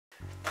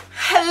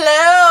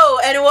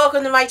and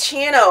welcome to my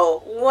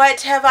channel.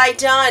 What have I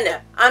done?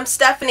 I'm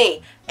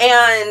Stephanie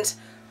and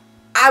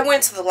I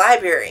went to the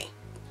library.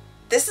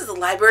 This is a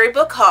library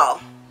book haul.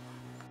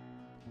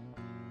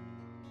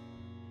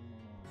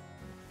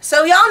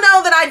 So y'all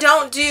know that I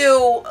don't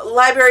do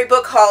library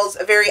book hauls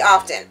very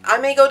often. I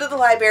may go to the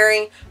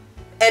library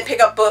and pick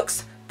up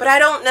books, but I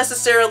don't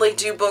necessarily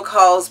do book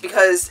hauls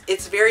because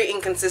it's very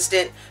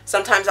inconsistent.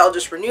 Sometimes I'll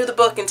just renew the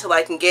book until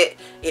I can get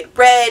it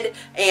read,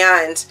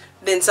 and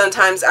then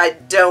sometimes I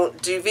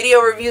don't do video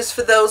reviews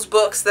for those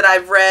books that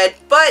I've read.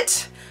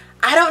 But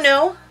I don't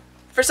know,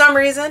 for some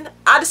reason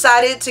I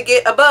decided to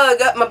get a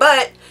bug up my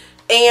butt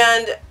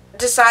and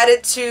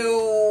decided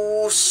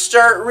to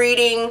start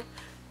reading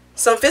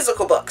some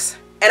physical books.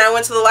 And I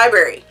went to the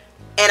library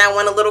and I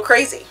went a little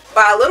crazy.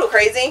 By a little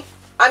crazy,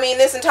 I mean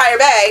this entire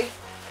bag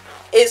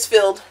is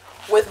filled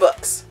with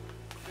books.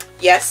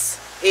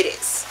 Yes, it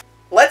is.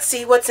 Let's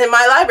see what's in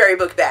my library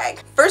book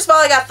bag. First of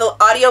all, I got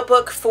the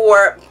audiobook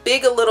for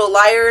Big Little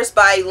Liars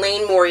by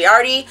Lane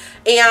Moriarty,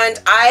 and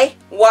I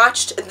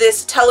watched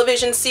this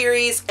television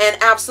series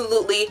and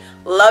absolutely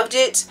loved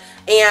it,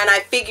 and I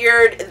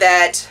figured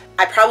that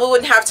I probably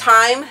wouldn't have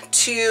time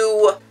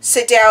to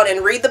sit down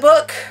and read the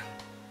book.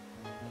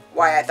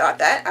 Why I thought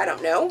that, I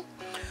don't know.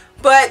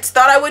 But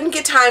thought I wouldn't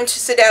get time to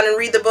sit down and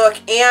read the book,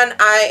 and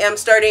I am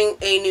starting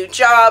a new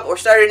job, or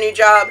started a new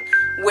job,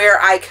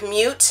 where I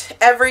commute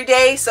every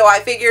day, so I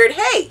figured,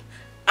 hey,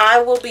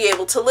 I will be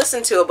able to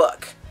listen to a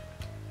book.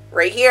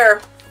 Right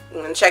here,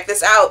 I'm gonna check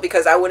this out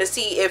because I want to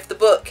see if the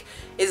book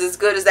is as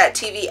good as that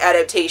TV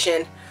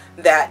adaptation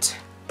that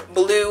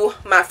blew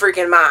my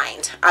freaking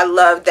mind. I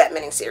loved that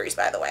miniseries,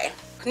 by the way.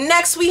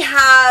 Next we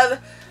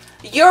have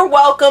You're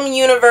Welcome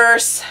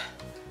Universe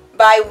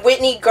by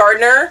Whitney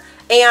Gardner,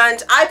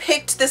 and I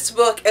picked this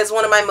book as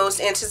one of my most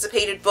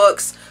anticipated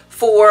books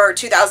for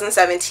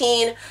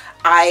 2017.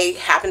 I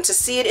happened to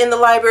see it in the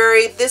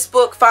library. This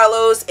book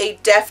follows a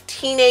deaf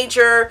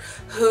teenager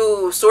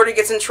who sort of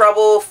gets in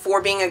trouble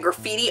for being a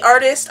graffiti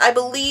artist, I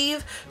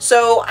believe.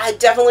 So I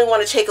definitely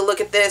want to take a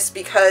look at this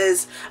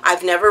because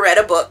I've never read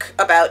a book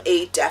about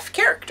a deaf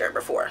character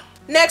before.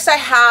 Next I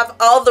have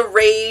All the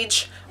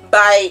Rage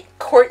by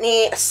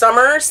Courtney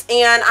Summers,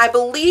 and I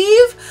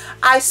believe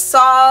I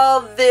saw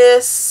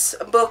this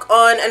book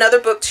on another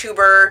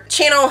booktuber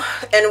channel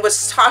and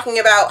was talking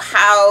about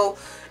how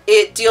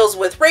it deals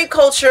with rape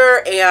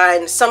culture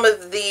and some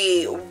of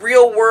the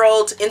real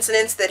world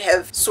incidents that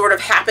have sort of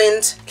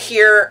happened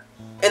here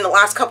in the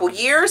last couple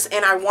years,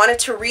 and I wanted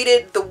to read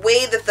it. The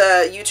way that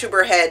the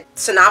YouTuber had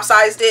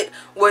synopsized it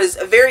was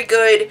very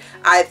good.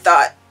 I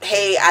thought,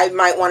 hey, I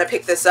might want to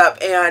pick this up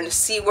and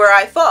see where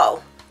I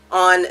fall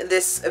on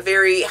this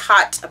very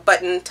hot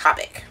button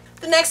topic.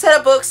 The next set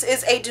of books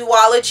is a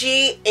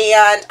duology,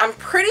 and I'm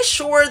pretty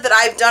sure that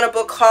I've done a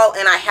book haul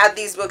and I had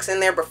these books in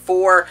there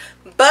before,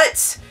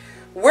 but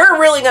we're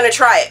really going to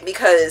try it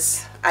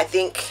because I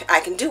think I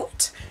can do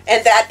it.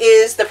 And that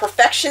is The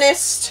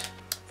Perfectionists,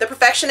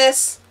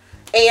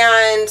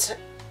 and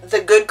The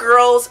Good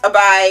Girls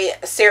by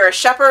Sara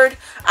Shepard.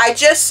 I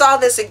just saw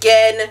this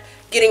again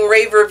getting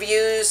rave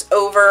reviews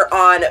over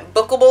on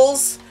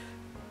Bookables.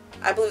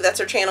 I believe that's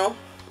her channel.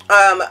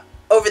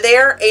 Over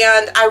there,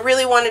 and I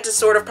really wanted to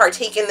sort of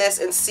partake in this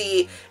and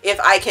see if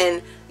I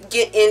can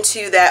get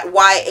into that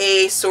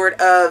YA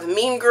sort of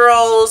Mean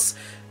Girls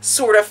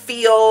sort of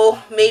feel.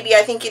 Maybe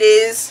I think it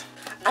is.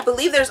 I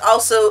believe there's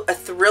also a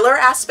thriller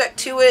aspect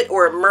to it,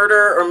 or a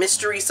murder or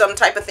mystery, some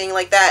type of thing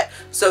like that.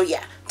 So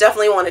yeah,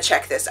 definitely want to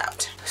check this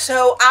out.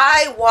 So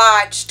I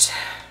watched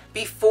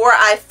Before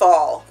I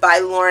Fall by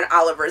Lauren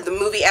Oliver, the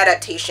movie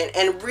adaptation,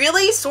 and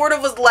really sort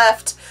of was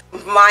left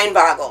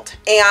mind-boggled.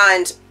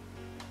 And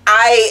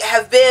I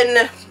have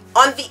been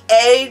on the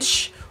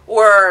edge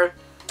or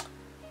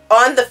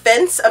on the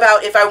fence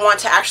about if I want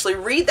to actually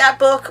read that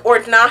book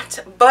or not,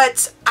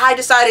 but I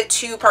decided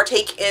to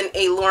partake in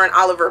a Lauren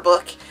Oliver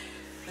book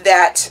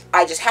that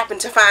I just happened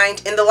to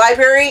find in the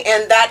library,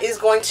 and that is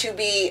going to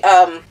be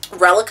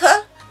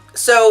Replica.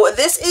 So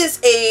this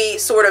is a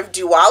sort of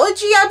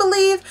duology, I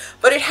believe,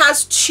 but it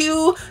has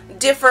two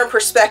different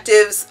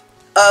perspectives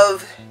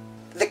of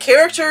the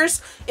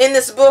characters in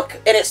this book,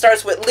 and it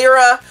starts with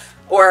Lyra,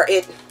 or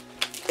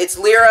it's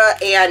Lyra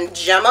and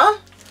Gemma,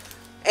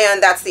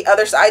 and that's the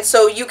other side.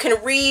 So you can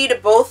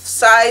read both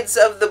sides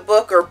of the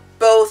book, or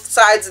both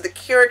sides of the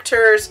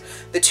characters,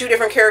 the two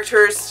different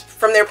characters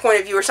from their point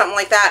of view or something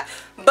like that.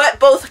 But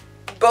both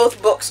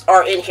books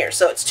are in here.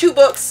 So it's two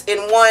books in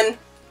one,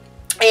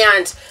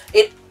 and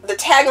the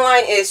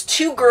tagline is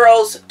two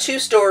girls, two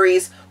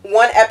stories,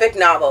 one epic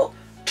novel.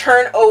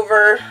 Turn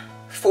over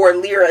for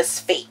Lyra's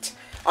fate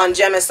on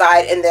Gemma's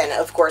side, and then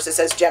of course it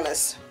says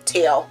Gemma's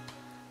tale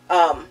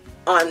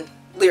on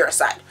Lyra's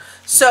side.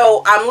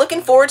 So I'm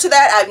looking forward to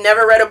that. I've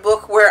never read a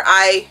book where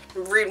I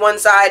read one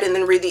side and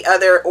then read the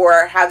other,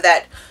 or have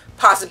that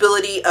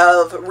possibility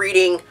of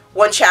reading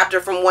one chapter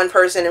from one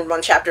person and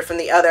one chapter from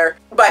the other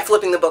by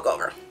flipping the book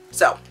over.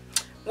 So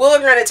we're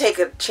going to take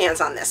a chance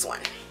on this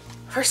one.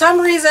 For some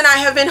reason I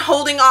have been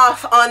holding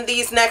off on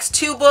these next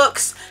two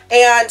books,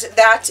 and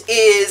that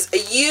is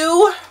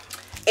You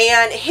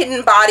and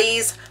Hidden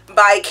Bodies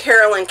by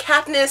Caroline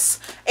Kepnes,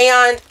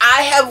 and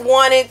I have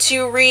wanted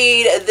to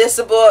read this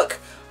book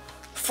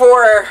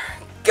for,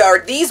 or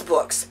these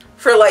books,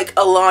 for like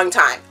a long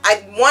time.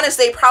 I want to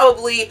say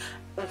probably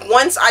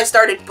once I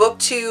started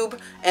BookTube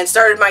and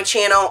started my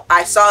channel,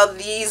 I saw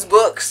these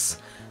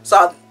books,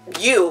 saw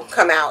you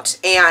come out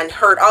and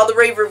heard all the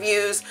rave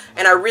reviews,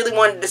 and I really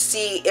wanted to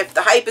see if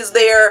the hype is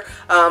there.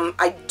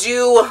 I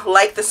do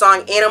like the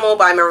song Animal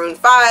by Maroon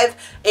 5,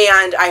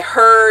 and I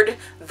heard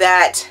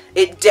that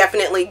it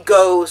definitely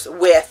goes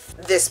with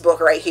this book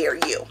right here,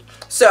 You.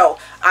 So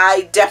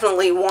I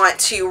definitely want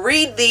to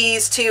read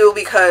these two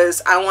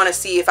because I want to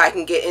see if I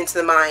can get into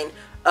the mind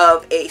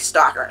of a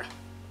stalker.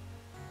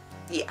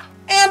 Yeah.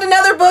 And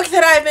another book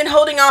that I've been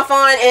holding off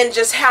on and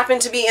just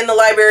happened to be in the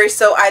library,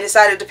 so I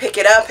decided to pick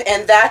it up,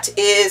 and that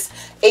is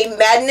A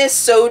Madness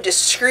So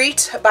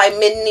Discreet by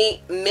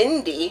Mindy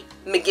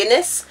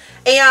McGinnis.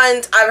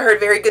 And I've heard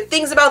very good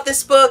things about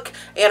this book,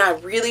 and I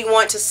really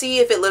want to see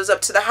if it lives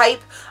up to the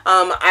hype.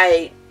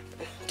 I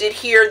did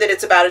hear that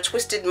it's about a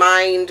twisted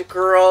mind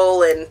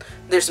girl, and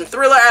there's some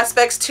thriller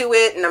aspects to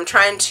it, and I'm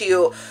trying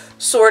to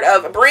sort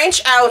of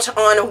branch out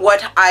on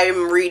what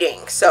I'm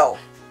reading. So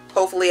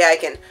hopefully I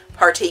can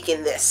partake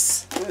in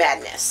this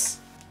madness.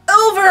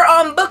 Over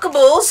on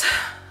Bookables,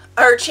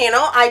 our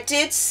channel, I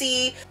did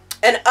see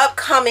an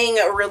upcoming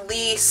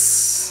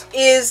release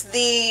is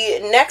the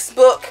next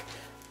book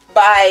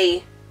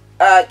by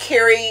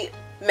Kerri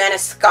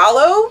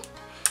Maniscalco,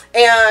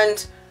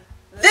 and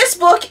this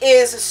book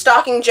is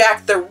Stalking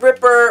Jack the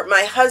Ripper.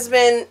 My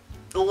husband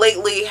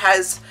lately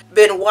has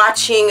been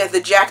watching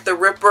the Jack the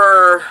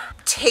Ripper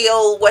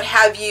tale, what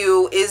have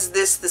you. Is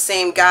this the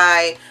same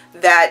guy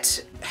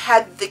that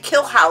had the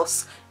kill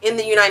house in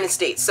the United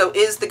States? So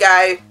is the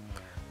guy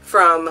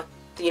from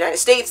the United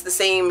States the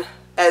same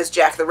as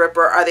Jack the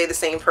Ripper? Are they the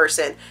same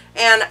person?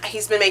 And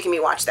he's been making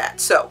me watch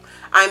that. So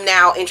I'm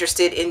now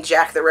interested in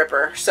Jack the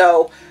Ripper.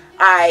 So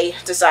I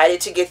decided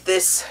to get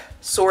this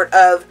sort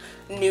of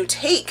new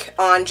take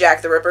on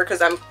Jack the Ripper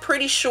because I'm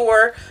pretty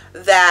sure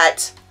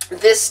that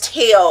this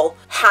tale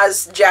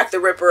has Jack the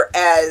Ripper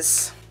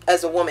as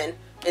a woman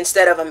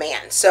instead of a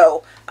man.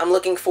 So I'm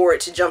looking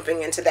forward to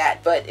jumping into that.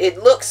 But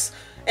it looks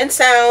and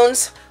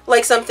sounds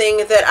like something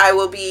that I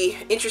will be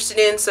interested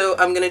in, so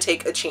I'm going to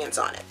take a chance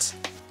on it.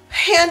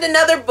 And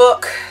another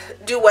book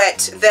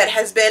duet that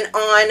has been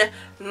on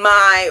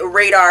my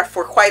radar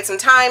for quite some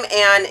time,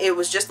 and it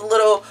was just a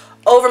little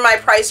over my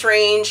price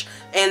range,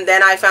 and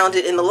then I found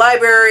it in the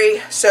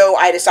library, so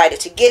I decided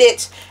to get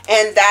it,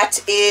 and that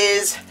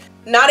is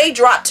Not a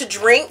Drop to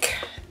Drink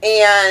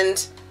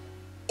and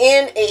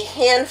In a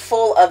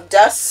Handful of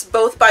Dust,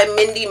 both by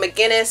Mindy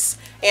McGinnis,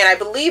 and I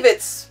believe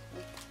it's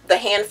the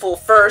handful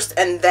first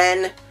and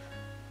then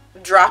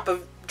drop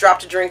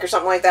to drink or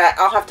something like that.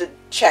 I'll have to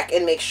check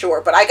and make sure,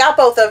 but I got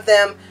both of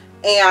them,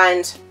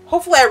 and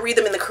hopefully I read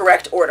them in the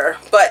correct order.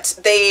 But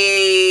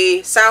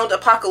they sound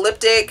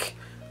apocalyptic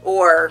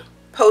or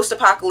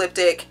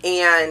post-apocalyptic,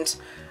 and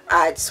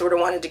I sort of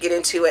wanted to get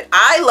into it.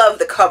 I love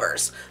the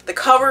covers. The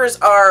covers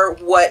are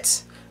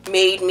what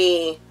made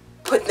me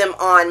put them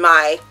on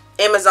my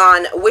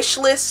Amazon wish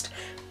list,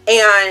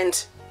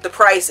 and the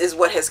price is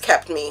what has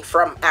kept me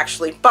from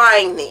actually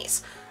buying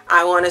these.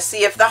 I want to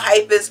see if the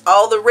hype is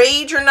all the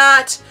rage or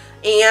not,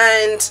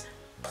 and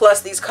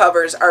plus these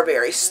covers are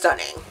very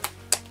stunning.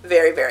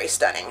 Very, very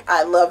stunning.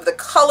 I love the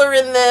color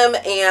in them,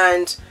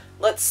 and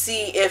let's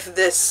see if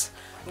this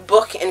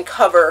book and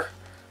cover,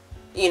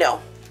 you know,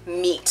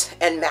 meet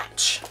and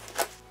match.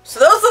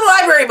 So those are the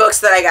library books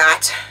that I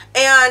got,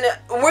 and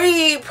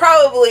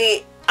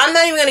I'm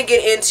not even going to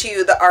get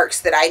into the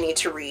arcs that I need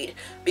to read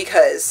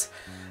because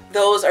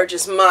those are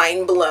just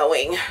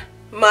mind-blowing.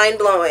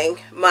 Mind-blowing.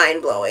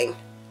 Mind-blowing.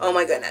 Oh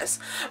my goodness.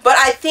 But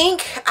I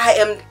think I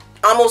am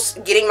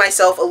almost getting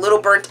myself a little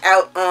burnt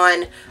out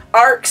on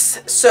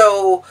arcs,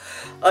 so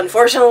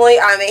unfortunately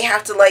I may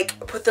have to like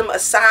put them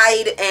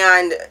aside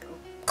and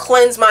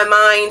cleanse my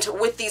mind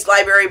with these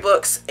library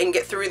books and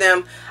get through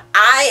them.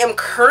 I am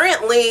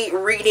currently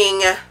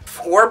reading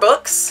 4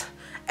 books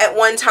at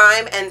one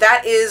time, and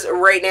that is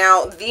right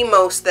now the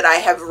most that I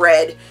have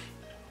read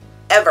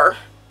ever.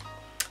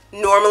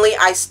 Normally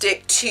I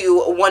stick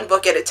to 1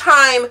 book at a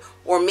time,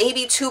 or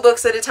maybe 2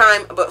 books at a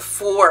time, but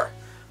 4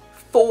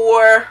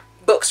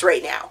 books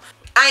right now.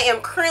 I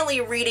am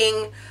currently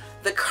reading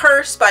The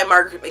Curse by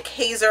Margaret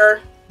McHeyzer,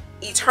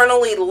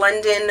 Eternally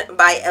London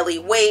by Ellie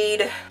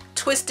Wade,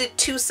 Twisted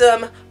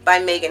Twosome by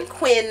Meghan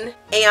Quinn,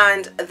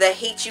 and The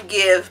Hate You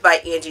Give by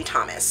Angie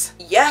Thomas.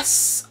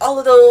 Yes, all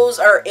of those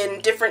are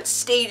in different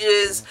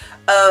stages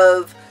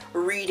of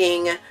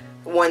reading.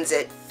 One's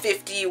at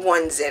 50,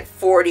 one's at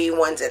 40,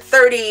 one's at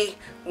 30,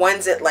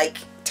 one's at like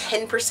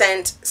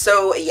 10%.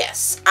 So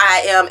yes,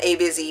 I am a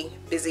busy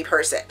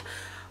person.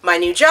 My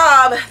new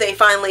job, they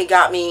finally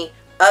got me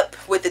up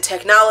with the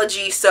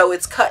technology, so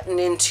it's cutting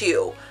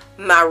into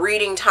my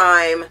reading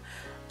time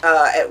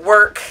at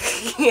work.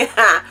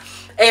 Yeah.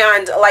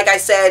 And like I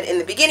said in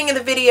the beginning of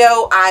the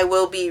video, I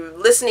will be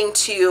listening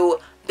to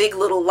Big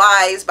Little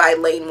Lies by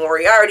Lane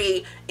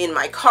Moriarty in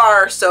my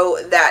car, so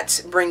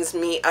that brings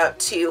me up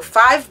to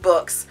 5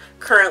 books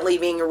currently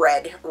being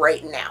read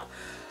right now.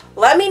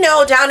 Let me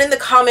know down in the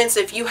comments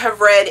if you have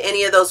read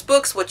any of those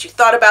books, what you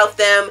thought about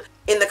them.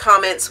 In the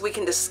comments, we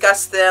can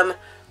discuss them.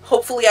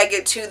 Hopefully I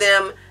get to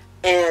them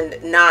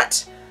and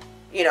not,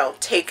 you know,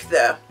 take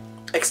the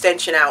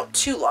extension out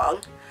too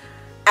long.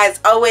 As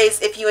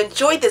always, if you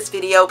enjoyed this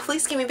video,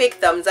 please give me a big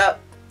thumbs up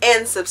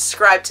and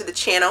subscribe to the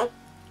channel.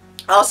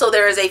 Also,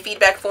 there is a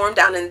feedback form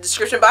down in the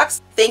description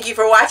box. Thank you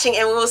for watching,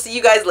 and we will see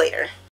you guys later.